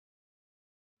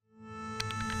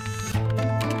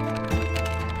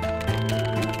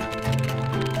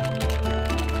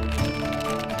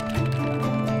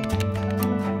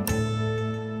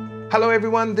Hello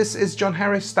everyone, this is John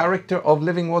Harris, Director of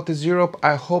Living Waters Europe.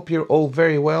 I hope you're all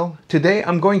very well. Today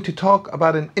I'm going to talk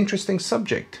about an interesting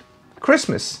subject,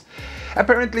 Christmas.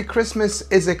 Apparently Christmas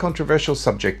is a controversial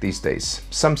subject these days.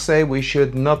 Some say we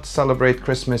should not celebrate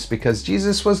Christmas because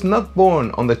Jesus was not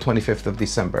born on the 25th of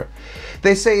December.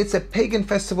 They say it's a pagan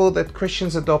festival that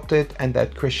Christians adopted and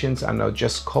that Christians are now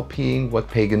just copying what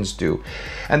pagans do.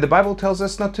 And the Bible tells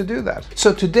us not to do that.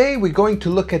 So today we're going to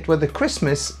look at whether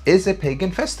Christmas is a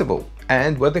pagan festival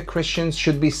and whether Christians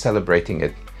should be celebrating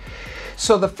it.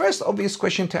 So the first obvious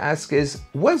question to ask is,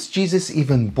 was Jesus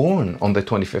even born on the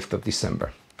 25th of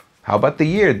December? How about the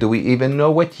year? Do we even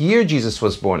know what year Jesus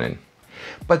was born in?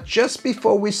 But just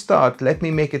before we start, let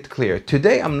me make it clear.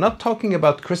 Today I'm not talking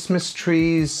about Christmas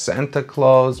trees, Santa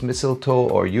Claus, mistletoe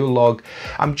or Yule log.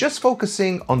 I'm just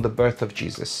focusing on the birth of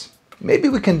Jesus. Maybe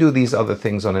we can do these other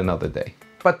things on another day.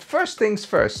 But first things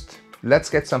first, let's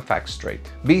get some facts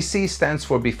straight. BC stands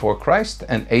for before Christ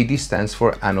and AD stands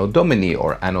for Anno Domini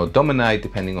or Anno Domini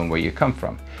depending on where you come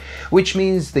from, which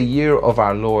means the year of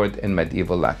our Lord in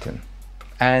medieval Latin.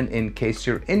 And in case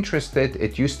you're interested,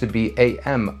 it used to be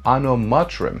AM, Anno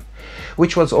Martyrum,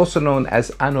 which was also known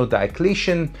as Anno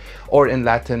Diocletian, or in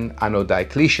Latin, Anno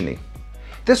Diocletiani.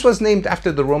 This was named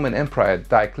after the Roman Emperor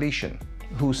Diocletian,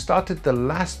 who started the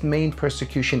last main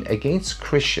persecution against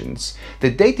Christians. The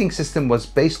dating system was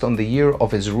based on the year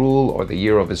of his rule or the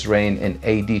year of his reign in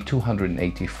AD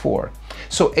 284.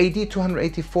 So AD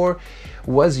 284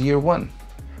 was year 1.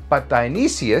 But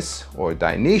Dionysius, or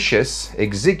Dionysius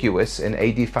Exiguus in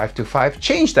AD 525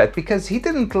 changed that because he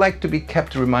didn't like to be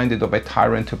kept reminded of a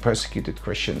tyrant who persecuted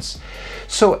Christians.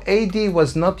 So AD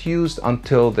was not used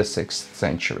until the 6th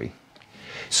century.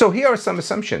 So here are some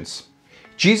assumptions.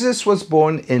 Jesus was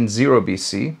born in 0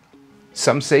 BC.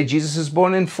 Some say Jesus is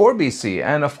born in 4 BC.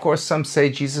 And of course, some say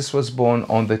Jesus was born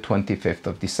on the 25th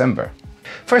of December.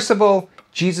 First of all,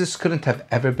 Jesus couldn't have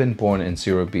ever been born in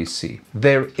 0 BC.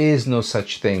 There is no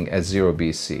such thing as 0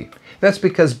 BC. That's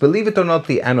because, believe it or not,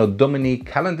 the Anno Domini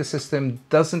calendar system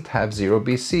doesn't have 0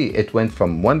 BC. It went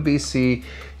from 1 BC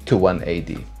to 1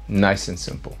 AD. Nice and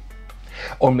simple.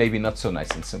 Or maybe not so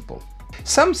nice and simple.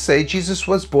 Some say Jesus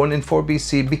was born in 4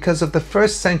 BC because of the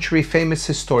 1st century famous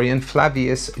historian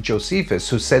Flavius Josephus,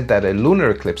 who said that a lunar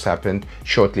eclipse happened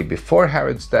shortly before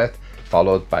Herod's death,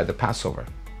 followed by the Passover.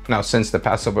 Now, since the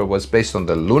Passover was based on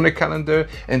the lunar calendar,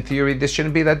 in theory, this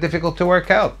shouldn't be that difficult to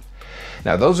work out.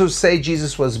 Now, those who say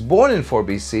Jesus was born in 4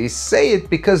 BC say it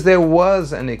because there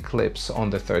was an eclipse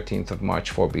on the 13th of March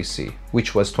 4 BC,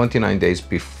 which was 29 days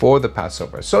before the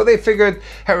Passover. So they figured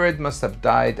Herod must have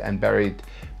died and buried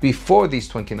before these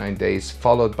 29 days,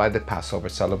 followed by the Passover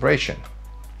celebration,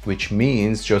 which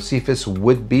means Josephus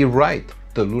would be right.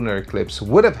 The lunar eclipse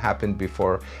would have happened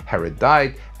before Herod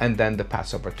died, and then the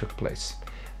Passover took place.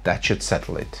 That should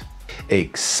settle it.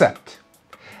 Except,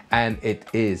 and it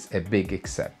is a big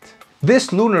except,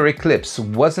 this lunar eclipse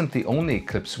wasn't the only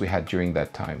eclipse we had during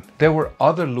that time. There were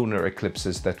other lunar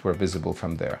eclipses that were visible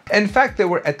from there. In fact, there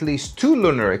were at least 2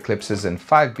 lunar eclipses in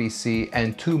 5 BC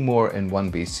and 2 more in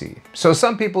 1 BC. So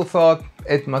some people thought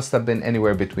it must have been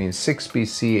anywhere between 6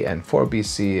 BC and 4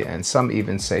 BC, and some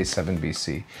even say 7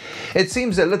 BC. It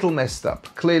seems a little messed up.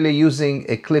 Clearly, using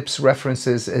eclipse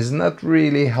references is not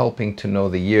really helping to know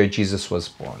the year Jesus was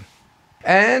born.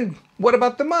 And what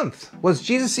about the month? Was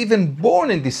Jesus even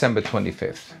born in December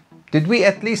 25th? Did we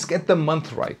at least get the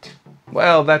month right?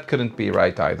 Well, that couldn't be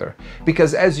right either,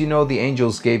 because as you know, the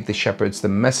angels gave the shepherds the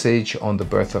message on the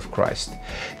birth of Christ.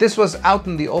 This was out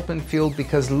in the open field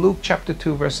because Luke chapter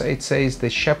 2 verse 8 says the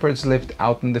shepherds lived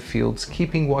out in the fields,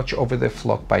 keeping watch over their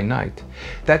flock by night.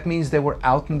 That means they were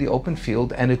out in the open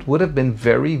field, and it would have been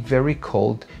very, very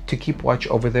cold to keep watch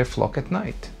over their flock at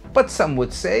night. But some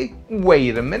would say,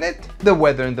 wait a minute, the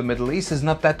weather in the Middle East is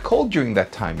not that cold during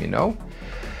that time, you know?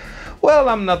 Well,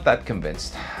 I'm not that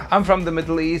convinced. I'm from the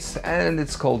Middle East and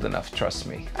it's cold enough, trust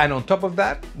me. And on top of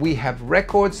that, we have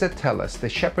records that tell us the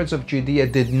shepherds of Judea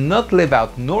did not live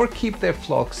out nor keep their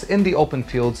flocks in the open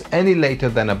fields any later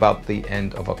than about the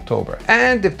end of October.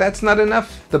 And if that's not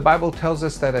enough, the Bible tells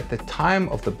us that at the time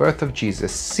of the birth of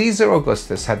Jesus, Caesar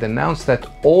Augustus had announced that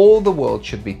all the world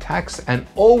should be taxed, and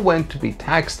all went to be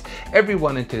taxed,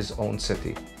 everyone into his own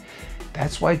city.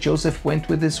 That's why Joseph went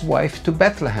with his wife to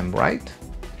Bethlehem, right?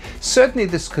 Certainly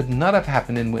this could not have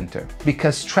happened in winter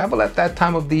because travel at that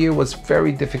time of the year was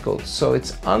very difficult, so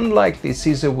it's unlikely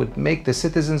Caesar would make the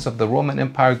citizens of the Roman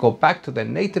Empire go back to their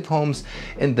native homes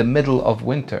in the middle of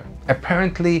winter.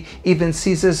 Apparently, even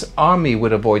Caesar's army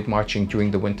would avoid marching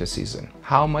during the winter season.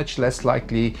 How much less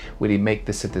likely would he make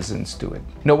the citizens do it?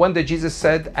 No wonder Jesus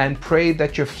said, "And pray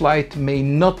that your flight may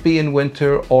not be in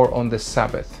winter or on the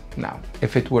Sabbath." Now,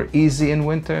 if it were easy in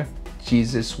winter,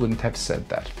 Jesus wouldn't have said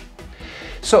that.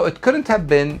 So it couldn't have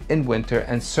been in winter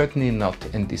and certainly not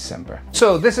in December.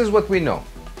 So this is what we know.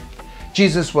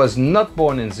 Jesus was not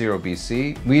born in 0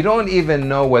 BC. We don't even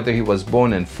know whether he was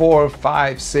born in 4,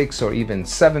 5, 6 or even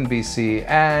 7 BC,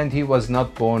 and he was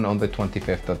not born on the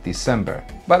 25th of December.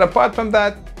 But apart from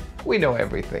that, we know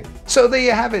everything. So there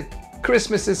you have it.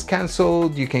 Christmas is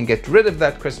cancelled, you can get rid of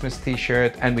that Christmas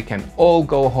t-shirt, and we can all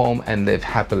go home and live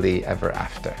happily ever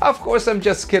after. Of course, I'm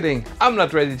just kidding. I'm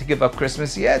not ready to give up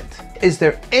Christmas yet. Is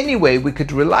there any way we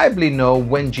could reliably know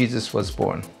when Jesus was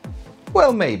born?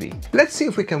 Well, maybe. Let's see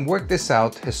if we can work this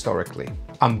out historically.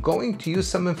 I'm going to use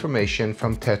some information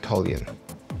from Tertullian.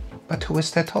 But who is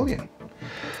Tertullian?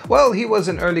 Well, he was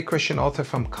an early Christian author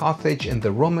from Carthage in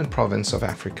the Roman province of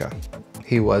Africa.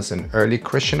 He was an early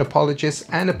Christian apologist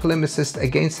and a polemicist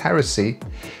against heresy,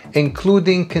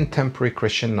 including contemporary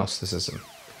Christian Gnosticism.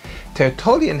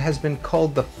 Tertullian has been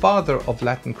called the father of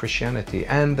Latin Christianity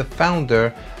and the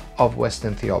founder of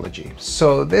Western theology.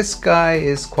 So this guy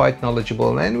is quite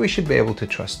knowledgeable and we should be able to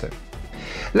trust him.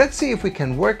 Let's see if we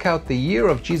can work out the year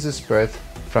of Jesus' birth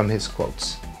from his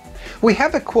quotes. We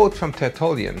have a quote from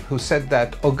Tertullian who said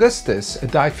that Augustus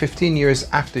died 15 years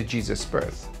after Jesus'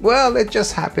 birth. Well, it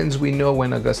just happens we know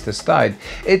when Augustus died.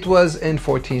 It was in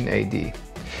 14 AD.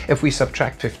 If we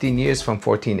subtract 15 years from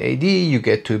 14 AD, you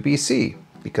get 2 BC.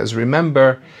 Because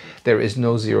remember, there is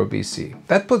no 0 BC.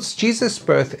 That puts Jesus'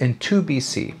 birth in 2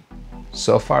 BC.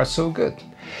 So far, so good.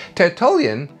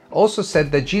 Tertullian also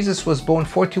said that Jesus was born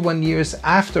 41 years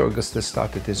after Augustus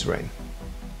started his reign.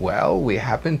 Well, we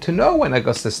happen to know when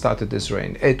Augustus started his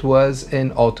reign. It was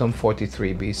in autumn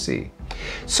 43 BC.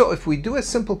 So if we do a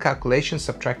simple calculation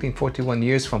subtracting 41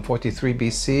 years from 43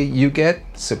 BC, you get,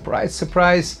 surprise,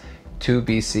 surprise, 2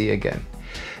 BC again.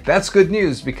 That's good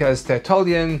news because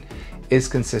Tertullian is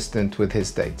consistent with his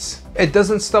dates. It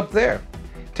doesn't stop there.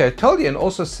 Tertullian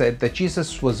also said that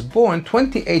Jesus was born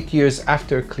 28 years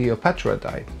after Cleopatra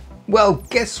died. Well,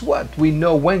 guess what? We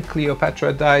know when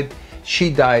Cleopatra died.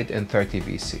 She died in 30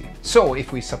 BC. So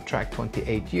if we subtract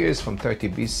 28 years from 30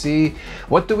 BC,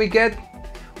 what do we get?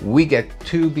 We get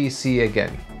 2 BC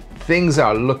again. Things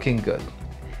are looking good.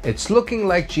 It's looking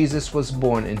like Jesus was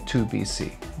born in 2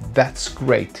 BC. That's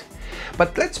great.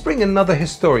 But let's bring another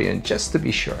historian just to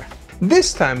be sure.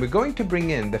 This time we're going to bring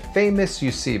in the famous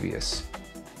Eusebius.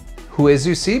 Who is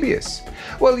Eusebius?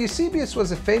 Well, Eusebius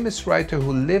was a famous writer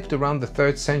who lived around the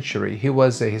 3rd century. He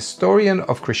was a historian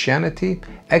of Christianity,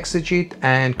 exegete,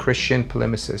 and Christian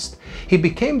polemicist. He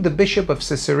became the bishop of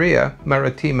Caesarea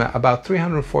Maritima about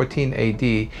 314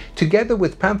 AD. Together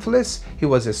with Pamphilus, he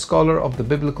was a scholar of the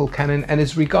biblical canon and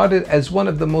is regarded as one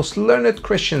of the most learned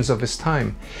Christians of his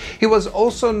time. He was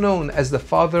also known as the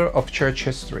father of church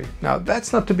history. Now,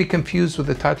 that's not to be confused with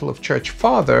the title of church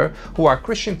father, who are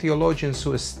Christian theologians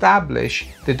who establish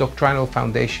the doctrinal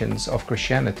foundations of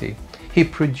Christianity. He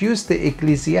produced the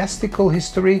ecclesiastical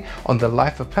history on the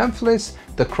life of Pamphilus,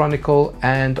 the Chronicle,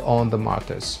 and on the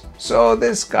martyrs. So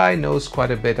this guy knows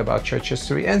quite a bit about church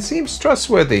history and seems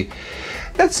trustworthy.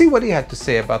 Let's see what he had to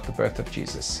say about the birth of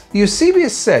Jesus.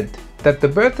 Eusebius said that the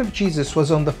birth of Jesus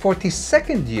was on the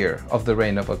 42nd year of the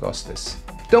reign of Augustus.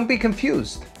 Don't be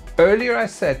confused. Earlier I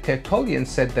said Tertullian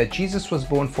said that Jesus was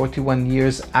born 41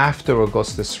 years after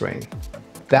Augustus' reign.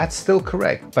 That's still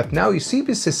correct, but now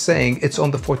Eusebius is saying it's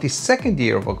on the 42nd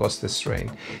year of Augustus'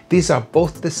 reign. These are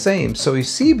both the same, so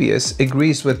Eusebius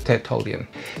agrees with Tertullian.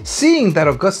 Seeing that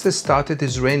Augustus started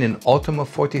his reign in autumn of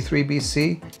 43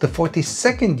 BC, the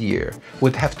 42nd year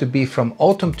would have to be from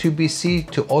autumn 2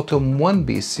 BC to autumn 1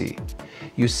 BC.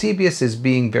 Eusebius is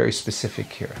being very specific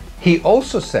here. He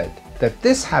also said that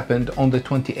this happened on the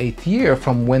 28th year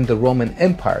from when the Roman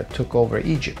Empire took over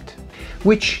Egypt.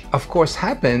 Which, of course,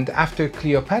 happened after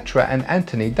Cleopatra and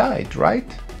Antony died, right?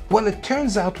 Well, it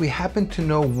turns out we happen to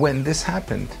know when this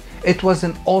happened. It was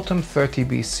in autumn 30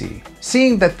 BC.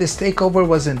 Seeing that this takeover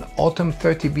was in autumn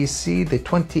 30 BC, the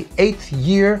 28th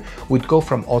year would go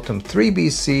from autumn 3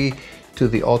 BC to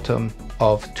the autumn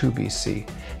of 2 BC.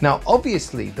 Now,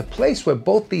 obviously, the place where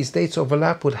both these dates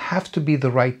overlap would have to be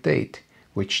the right date,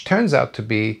 which turns out to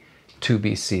be 2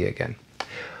 BC again.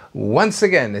 Once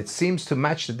again, it seems to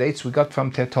match the dates we got from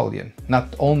Tertullian.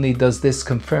 Not only does this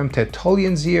confirm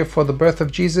Tertullian's year for the birth of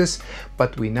Jesus,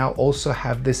 but we now also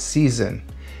have this season.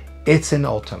 It's in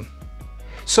autumn.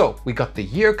 So we got the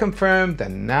year confirmed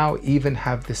and now even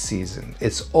have the season.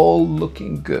 It's all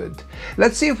looking good.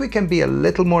 Let's see if we can be a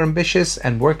little more ambitious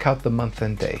and work out the month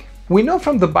and day. We know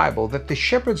from the Bible that the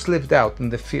shepherds lived out in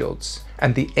the fields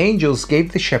and the angels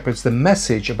gave the shepherds the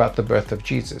message about the birth of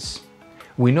Jesus.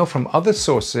 We know from other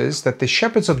sources that the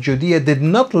shepherds of Judea did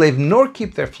not live nor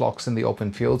keep their flocks in the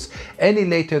open fields any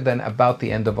later than about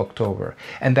the end of October,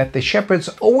 and that the shepherds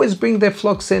always bring their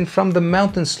flocks in from the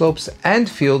mountain slopes and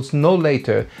fields no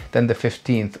later than the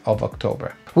 15th of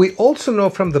October. We also know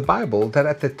from the Bible that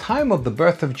at the time of the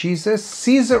birth of Jesus,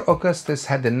 Caesar Augustus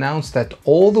had announced that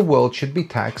all the world should be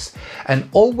taxed, and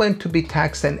all went to be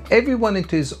taxed and everyone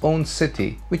into his own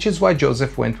city, which is why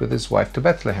Joseph went with his wife to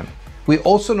Bethlehem. We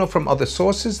also know from other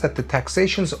sources that the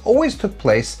taxations always took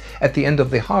place at the end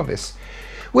of the harvest,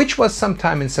 which was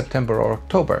sometime in September or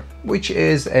October, which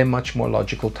is a much more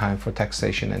logical time for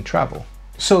taxation and travel.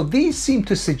 So these seem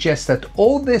to suggest that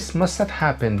all this must have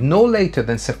happened no later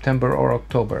than September or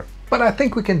October. But I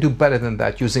think we can do better than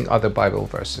that using other Bible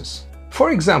verses.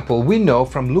 For example, we know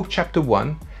from Luke chapter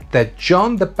 1 that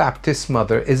John the Baptist's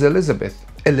mother is Elizabeth.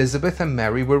 Elizabeth and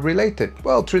Mary were related.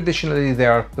 Well, traditionally they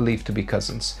are believed to be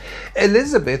cousins.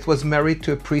 Elizabeth was married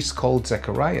to a priest called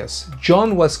Zacharias.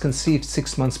 John was conceived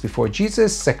 6 months before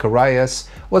Jesus. Zacharias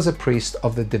was a priest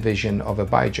of the division of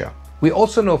Abijah. We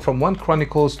also know from 1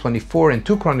 Chronicles 24 and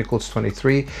 2 Chronicles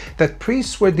 23 that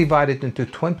priests were divided into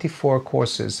 24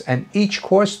 courses, and each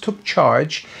course took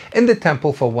charge in the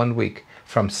temple for 1 week,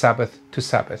 from Sabbath to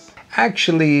Sabbath.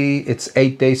 Actually, it's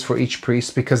 8 days for each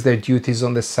priest because their duties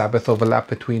on the Sabbath overlap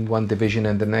between one division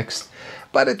and the next,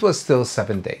 but it was still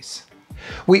 7 days.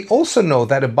 We also know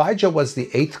that Abijah was the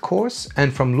 8th course,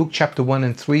 and from Luke chapter 1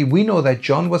 and 3, we know that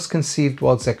John was conceived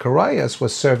while Zacharias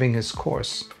was serving his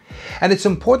course. And it's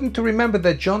important to remember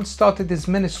that John started his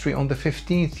ministry on the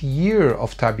 15th year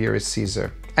of Tiberius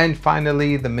Caesar. And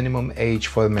finally, the minimum age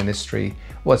for the ministry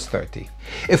was 30.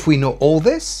 If we know all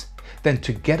this, then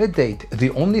to get a date, the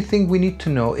only thing we need to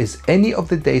know is any of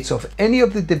the dates of any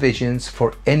of the divisions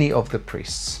for any of the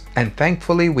priests. And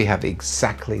thankfully, we have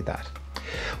exactly that.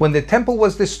 When the temple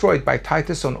was destroyed by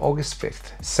Titus on August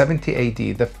 5th, 70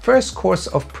 AD, the first course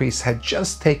of priests had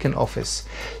just taken office.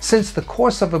 Since the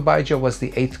course of Abijah was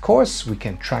the 8th course, we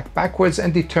can track backwards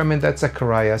and determine that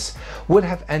Zacharias would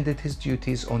have ended his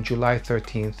duties on July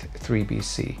 13th, 3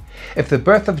 BC. If the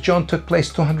birth of John took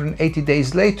place 280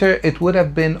 days later, it would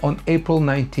have been on April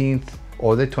 19th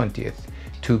or the 20th,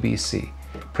 2 BC,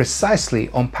 precisely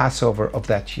on Passover of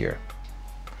that year.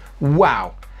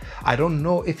 Wow! I don't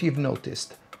know if you've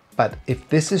noticed, but if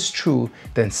this is true,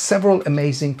 then several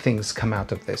amazing things come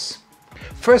out of this.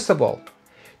 First of all,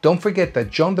 don't forget that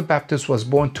John the Baptist was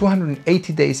born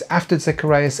 280 days after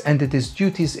Zacharias ended his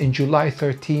duties in July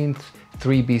 13th,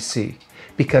 3 BC,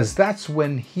 because that's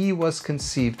when he was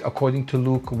conceived according to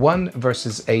Luke 1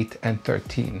 verses 8 and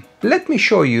 13. Let me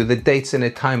show you the dates in a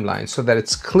timeline so that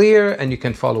it's clear and you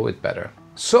can follow it better.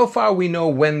 So far we know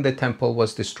when the temple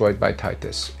was destroyed by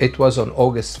Titus. It was on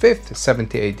August 5th,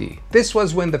 70 AD. This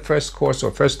was when the first course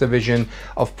or first division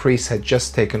of priests had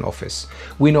just taken office.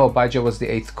 We know Abijah was the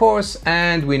 8th course,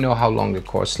 and we know how long the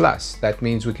course lasts. That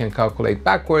means we can calculate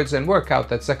backwards and work out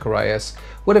that Zacharias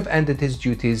would have ended his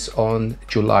duties on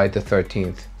July the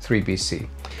 13th, 3 BC,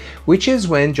 which is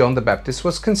when John the Baptist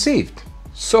was conceived.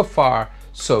 So far,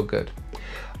 so good.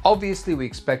 Obviously, we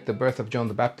expect the birth of John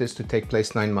the Baptist to take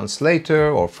place 9 months later,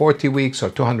 or 40 weeks,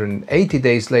 or 280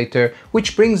 days later,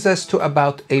 which brings us to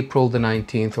about April the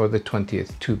 19th or the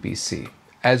 20th, 2 BC,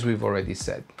 as we've already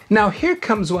said. Now, here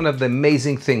comes one of the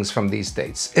amazing things from these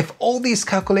dates. If all these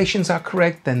calculations are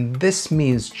correct, then this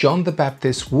means John the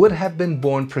Baptist would have been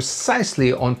born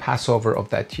precisely on Passover of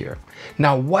that year.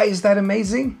 Now, why is that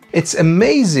amazing? It's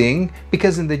amazing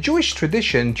because in the Jewish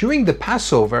tradition, during the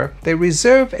Passover, they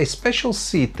reserve a special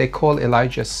seat they call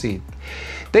Elijah's seat.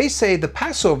 They say the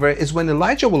Passover is when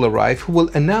Elijah will arrive, who will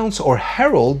announce or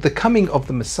herald the coming of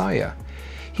the Messiah.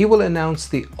 He will announce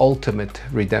the ultimate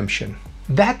redemption.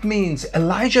 That means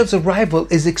Elijah's arrival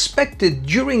is expected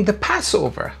during the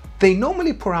Passover. They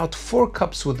normally pour out 4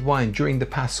 cups with wine during the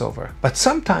Passover, but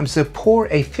sometimes they pour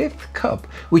a 5th cup,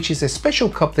 which is a special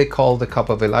cup they call the cup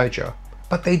of Elijah.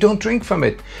 But they don't drink from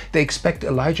it. They expect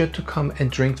Elijah to come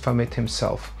and drink from it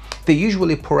himself. They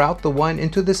usually pour out the wine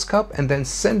into this cup and then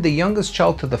send the youngest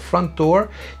child to the front door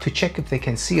to check if they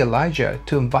can see Elijah,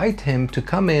 to invite him to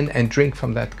come in and drink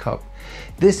from that cup.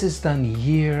 This is done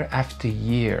year after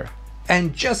year.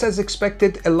 And just as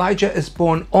expected, Elijah is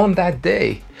born on that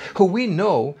day, who we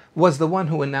know was the one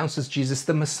who announces Jesus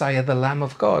the Messiah, the Lamb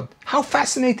of God. How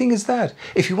fascinating is that?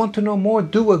 If you want to know more,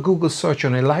 do a Google search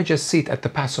on Elijah's seat at the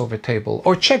Passover table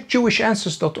or check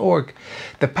jewishanswers.org.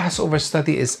 The Passover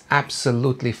study is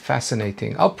absolutely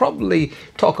fascinating. I'll probably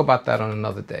talk about that on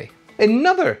another day.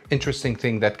 Another interesting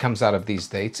thing that comes out of these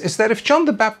dates is that if John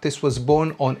the Baptist was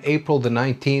born on April the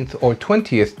 19th or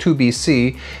 20th 2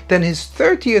 BC, then his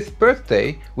 30th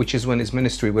birthday, which is when his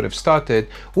ministry would have started,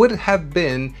 would have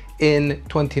been in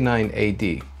 29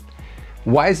 AD.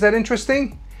 Why is that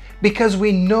interesting? Because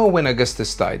we know when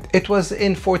Augustus died. It was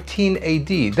in 14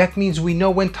 AD. That means we know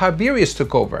when Tiberius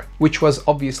took over, which was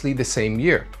obviously the same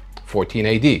year, 14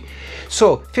 AD.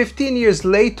 So 15 years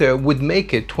later would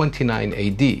make it 29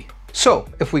 AD. So,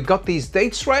 if we got these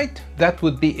dates right, that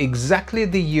would be exactly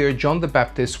the year John the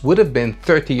Baptist would have been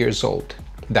 30 years old.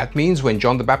 That means when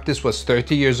John the Baptist was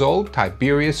 30 years old,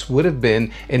 Tiberius would have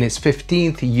been in his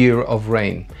 15th year of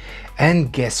reign.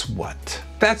 And guess what?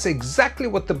 That's exactly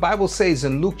what the Bible says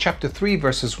in Luke chapter 3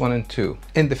 verses 1 and 2.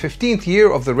 In the 15th year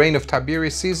of the reign of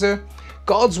Tiberius Caesar,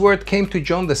 God's word came to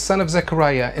John the son of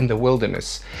Zechariah in the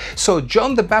wilderness. So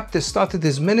John the Baptist started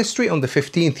his ministry on the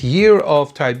 15th year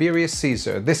of Tiberius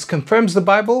Caesar. This confirms the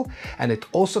Bible, and it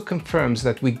also confirms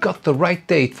that we got the right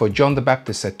date for John the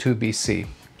Baptist at 2 BC.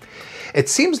 It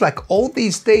seems like all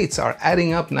these dates are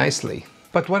adding up nicely.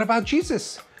 But what about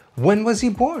Jesus? When was he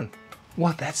born?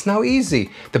 Well, that's now easy.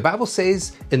 The Bible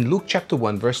says in Luke chapter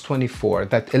 1 verse 24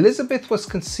 that Elizabeth was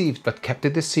conceived but kept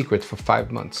it a secret for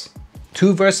 5 months.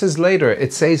 2 verses later,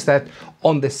 it says that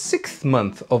on the 6th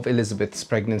month of Elizabeth's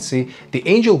pregnancy, the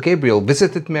angel Gabriel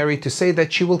visited Mary to say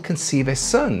that she will conceive a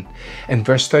son. In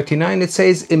verse 39, it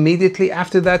says, immediately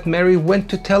after that, Mary went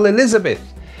to tell Elizabeth,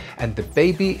 and the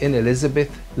baby in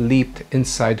Elizabeth leaped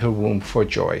inside her womb for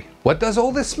joy. What does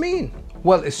all this mean?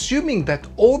 Well, assuming that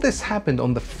all this happened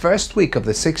on the first week of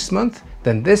the 6th month,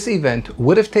 then this event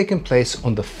would have taken place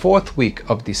on the 4th week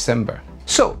of December.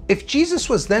 So, if Jesus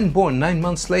was then born 9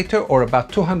 months later or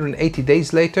about 280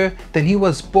 days later, then he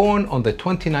was born on the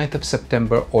 29th of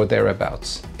September or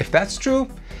thereabouts. If that's true,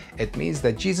 it means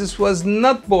that Jesus was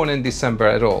not born in December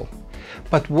at all.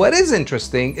 But what is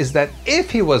interesting is that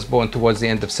if he was born towards the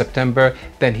end of September,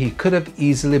 then he could have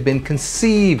easily been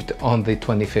conceived on the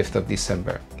 25th of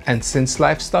December. And since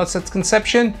life starts at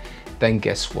conception, then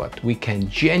guess what? We can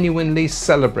genuinely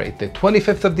celebrate the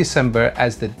 25th of December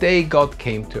as the day God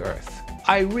came to earth.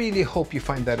 I really hope you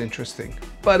find that interesting,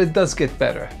 but it does get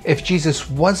better. If Jesus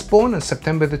was born on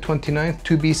September the 29th,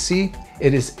 2 BC,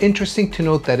 it is interesting to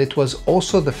note that it was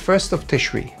also the 1st of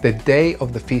Tishri, the day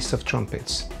of the Feast of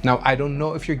Trumpets. Now, I don't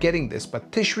know if you're getting this,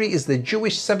 but Tishri is the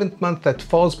Jewish 7th month that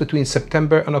falls between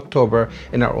September and October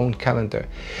in our own calendar.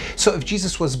 So if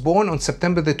Jesus was born on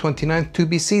September the 29th, 2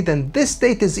 BC, then this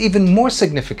date is even more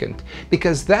significant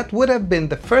because that would have been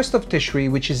the 1st of Tishri,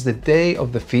 which is the day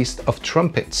of the Feast of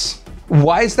Trumpets.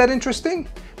 Why is that interesting?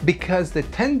 Because the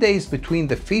 10 days between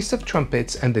the Feast of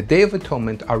Trumpets and the Day of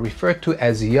Atonement are referred to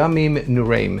as Yamim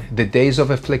Nureim, the days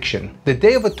of affliction. The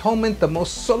Day of Atonement, the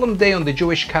most solemn day on the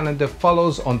Jewish calendar,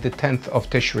 follows on the 10th of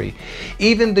Tishri.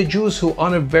 Even the Jews who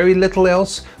honor very little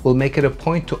else will make it a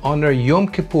point to honor Yom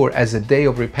Kippur as a day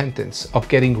of repentance, of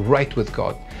getting right with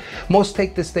God. Most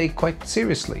take this day quite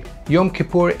seriously. Yom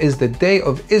Kippur is the day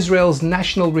of Israel's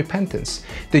national repentance.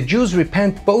 The Jews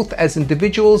repent both as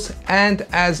individuals and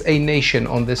as a nation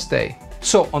on this day.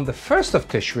 So on the 1st of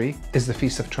Tishri is the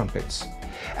Feast of Trumpets.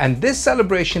 And this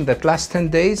celebration that lasts 10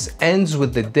 days ends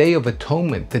with the Day of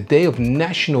Atonement, the day of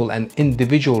national and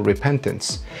individual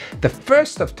repentance. The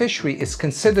 1st of Tishri is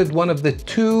considered one of the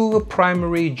 2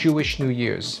 primary Jewish New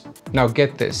Years. Now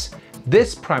get this.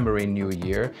 This primary New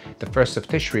Year, the 1st of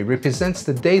Tishri, represents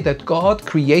the day that God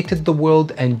created the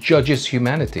world and judges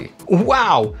humanity.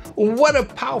 Wow! What a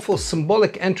powerful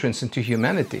symbolic entrance into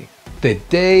humanity. The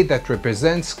day that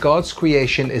represents God's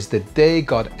creation is the day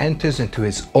God enters into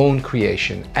his own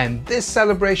creation. And this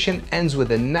celebration ends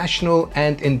with a national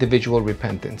and individual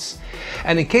repentance.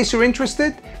 And in case you're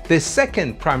interested, the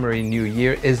second primary New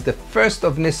Year is the 1st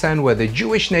of Nisan, where the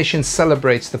Jewish nation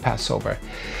celebrates the Passover.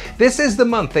 This is the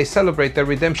month they celebrate their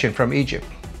redemption from Egypt.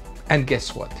 And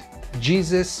guess what?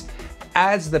 Jesus,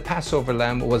 as the Passover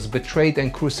lamb, was betrayed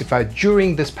and crucified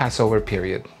during this Passover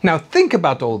period. Now think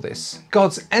about all this.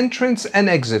 God's entrance and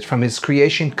exit from his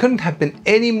creation couldn't have been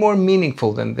any more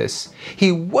meaningful than this.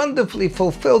 He wonderfully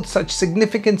fulfilled such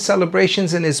significant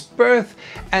celebrations in his birth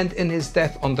and in his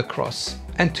death on the cross.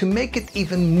 And to make it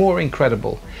even more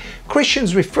incredible,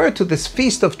 Christians refer to this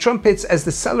Feast of Trumpets as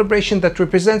the celebration that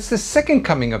represents the second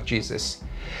coming of Jesus.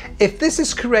 If this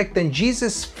is correct, then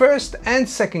Jesus' first and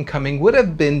second coming would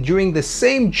have been during the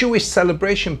same Jewish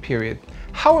celebration period.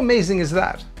 How amazing is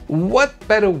that? What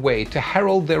better way to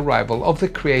herald the arrival of the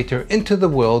Creator into the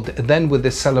world than with the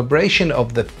celebration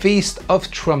of the Feast of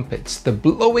Trumpets, the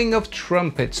blowing of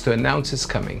trumpets to announce His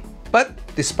coming. But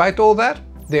despite all that,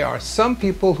 there are some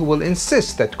people who will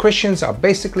insist that Christians are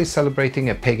basically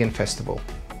celebrating a pagan festival.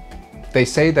 They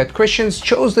say that Christians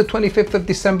chose the 25th of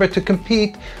December to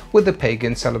compete with the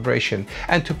pagan celebration.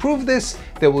 And to prove this,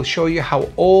 they will show you how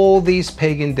all these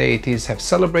pagan deities have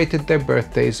celebrated their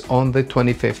birthdays on the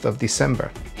 25th of December.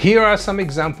 Here are some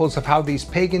examples of how these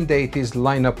pagan deities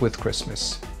line up with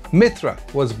Christmas. Mithra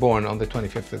was born on the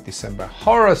 25th of December.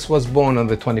 Horus was born on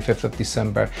the 25th of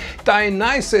December.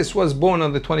 Dionysus was born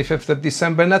on the 25th of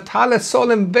December. Natalis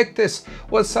Sol Invictus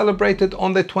was celebrated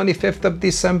on the 25th of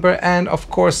December. And of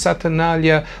course,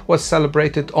 Saturnalia was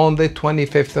celebrated on the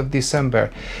 25th of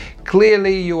December.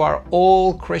 Clearly, you are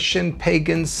all Christian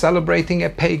pagans celebrating a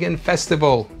pagan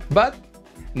festival. But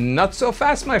not so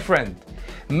fast, my friend.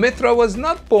 Mithra was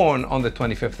not born on the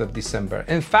 25th of December.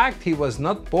 In fact, he was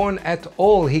not born at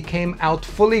all. He came out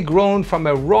fully grown from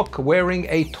a rock wearing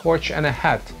a torch and a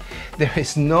hat. There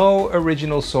is no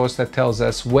original source that tells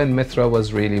us when Mithra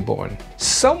was really born.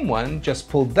 Someone just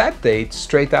pulled that date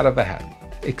straight out of a hat.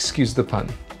 Excuse the pun.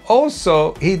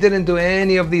 Also, he didn't do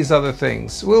any of these other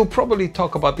things. We'll probably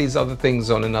talk about these other things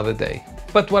on another day.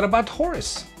 But what about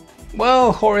Horus?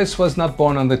 Well, Horus was not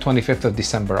born on the 25th of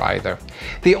December either.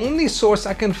 The only source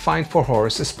I can find for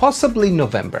Horus is possibly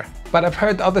November, but I've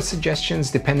heard other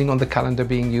suggestions depending on the calendar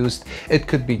being used. It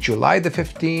could be July the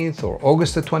 15th or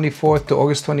August the 24th to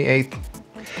August 28th.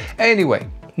 Anyway,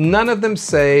 none of them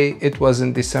say it was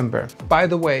in December. By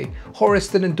the way, Horus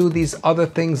didn't do these other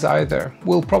things either.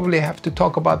 We'll probably have to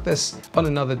talk about this on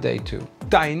another day too.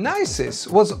 Dionysus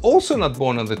was also not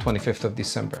born on the 25th of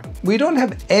December. We don't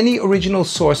have any original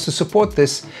source to support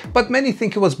this, but many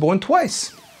think he was born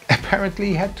twice. Apparently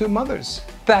he had two mothers.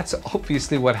 That's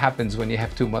obviously what happens when you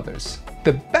have two mothers.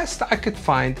 The best I could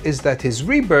find is that his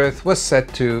rebirth was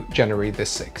set to January the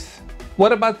 6th.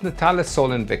 What about Natalis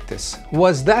Sol Invictus?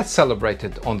 Was that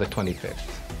celebrated on the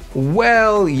 25th?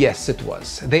 Well, yes it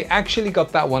was. They actually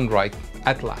got that one right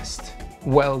at last.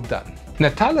 Well done.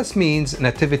 Natalis means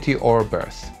nativity or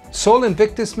birth. Sol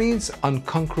Invictus means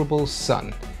unconquerable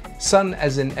sun. Sun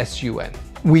as in S-U-N.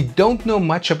 We don't know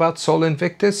much about Sol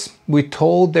Invictus. We're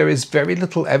told there is very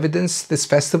little evidence this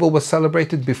festival was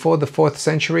celebrated before the 4th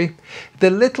century.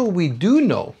 The little we do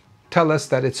know tell us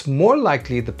that it's more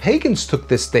likely the pagans took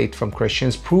this date from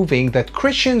Christians, proving that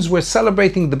Christians were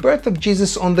celebrating the birth of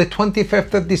Jesus on the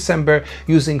 25th of December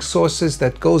using sources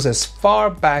that goes as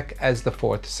far back as the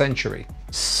 4th century.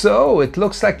 So it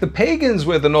looks like the pagans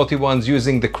were the naughty ones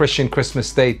using the Christian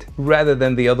Christmas date rather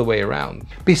than the other way around.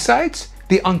 Besides,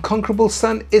 the unconquerable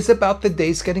sun is about the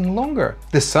days getting longer.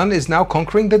 The sun is now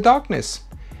conquering the darkness.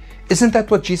 Isn't that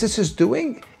what Jesus is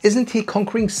doing? Isn't he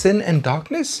conquering sin and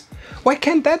darkness? Why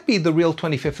can't that be the real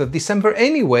 25th of December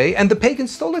anyway, and the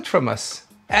pagans stole it from us?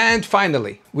 And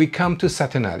finally, we come to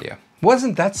Saturnalia.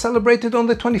 Wasn't that celebrated on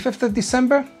the 25th of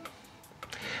December?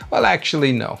 Well,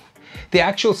 actually, no. The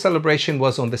actual celebration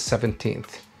was on the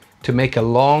 17th. To make a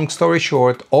long story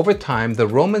short, over time, the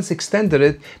Romans extended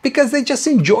it because they just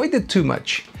enjoyed it too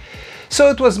much. So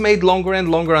it was made longer and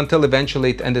longer until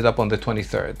eventually it ended up on the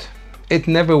 23rd. It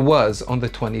never was on the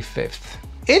 25th.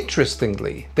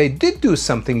 Interestingly, they did do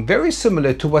something very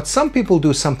similar to what some people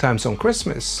do sometimes on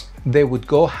Christmas. They would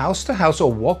go house to house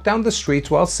or walk down the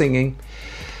streets while singing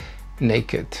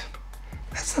naked.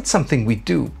 That's not something we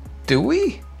do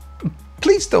we?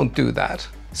 Please don't do that.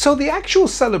 So the actual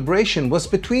celebration was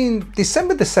between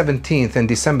December the 17th and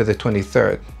December the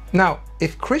 23rd. Now,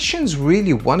 if Christians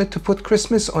really wanted to put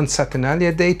Christmas on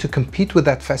Saturnalia Day to compete with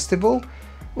that festival,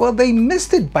 well, they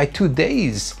missed it by 2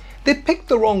 days. They picked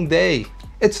the wrong day.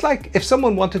 It's like if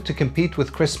someone wanted to compete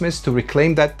with Christmas to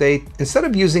reclaim that date, instead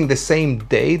of using the same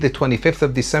day, the 25th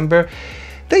of December,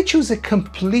 they choose a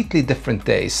completely different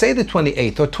day, say the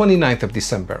 28th or 29th of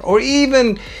December, or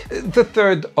even the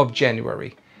 3rd of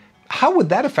January. How would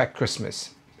that affect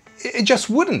Christmas? It just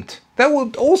wouldn't. That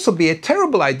would also be a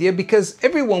terrible idea because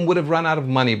everyone would have run out of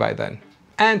money by then.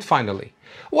 And finally,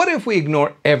 what if we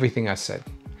ignore everything I said?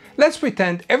 Let's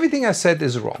pretend everything I said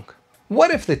is wrong.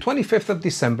 What if the 25th of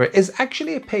December is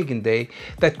actually a pagan day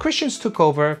that Christians took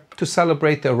over to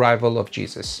celebrate the arrival of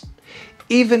Jesus?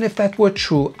 Even if that were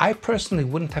true, I personally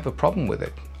wouldn't have a problem with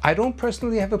it. I don't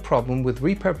personally have a problem with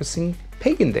repurposing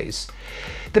pagan days.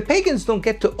 The pagans don't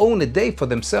get to own a day for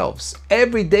themselves.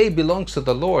 Every day belongs to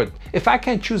the Lord. If I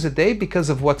can't choose a day because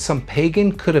of what some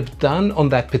pagan could have done on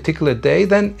that particular day,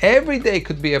 then every day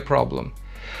could be a problem.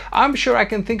 I'm sure I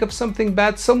can think of something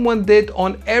bad someone did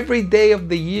on every day of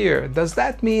the year. Does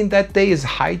that mean that day is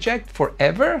hijacked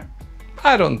forever?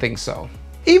 I don't think so.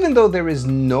 Even though there is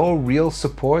no real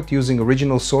support using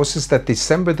original sources that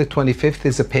December the 25th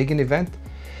is a pagan event,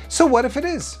 so what if it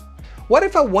is? What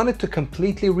if I wanted to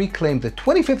completely reclaim the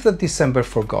 25th of December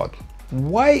for God?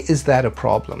 Why is that a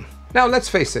problem? Now let's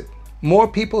face it, more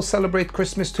people celebrate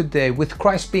Christmas today with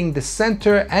Christ being the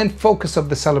center and focus of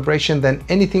the celebration than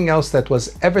anything else that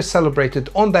was ever celebrated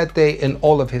on that day in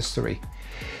all of history.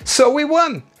 So we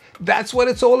won! That's what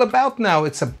it's all about now.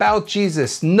 It's about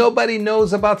Jesus. Nobody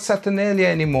knows about Saturnalia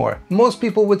anymore. Most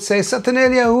people would say,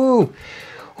 Saturnalia who?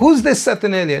 Who's this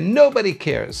Saturnalia? Nobody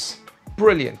cares.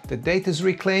 Brilliant. The date is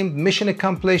reclaimed, mission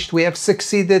accomplished, we have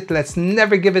succeeded. Let's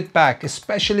never give it back,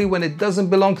 especially when it doesn't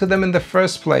belong to them in the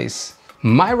first place.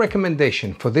 My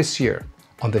recommendation for this year,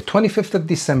 on the 25th of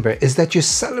December, is that you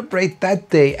celebrate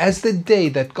that day as the day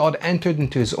that God entered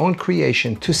into His own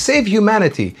creation to save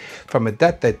humanity from a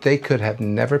debt that they could have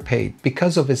never paid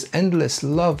because of His endless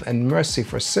love and mercy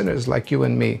for sinners like you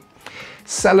and me.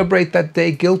 Celebrate that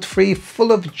day guilt-free,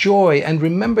 full of joy, and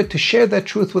remember to share that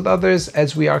truth with others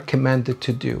as we are commanded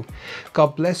to do.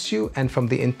 God bless you, and from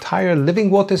the entire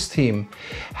Living Waters team,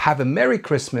 have a Merry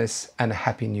Christmas and a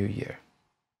Happy New Year.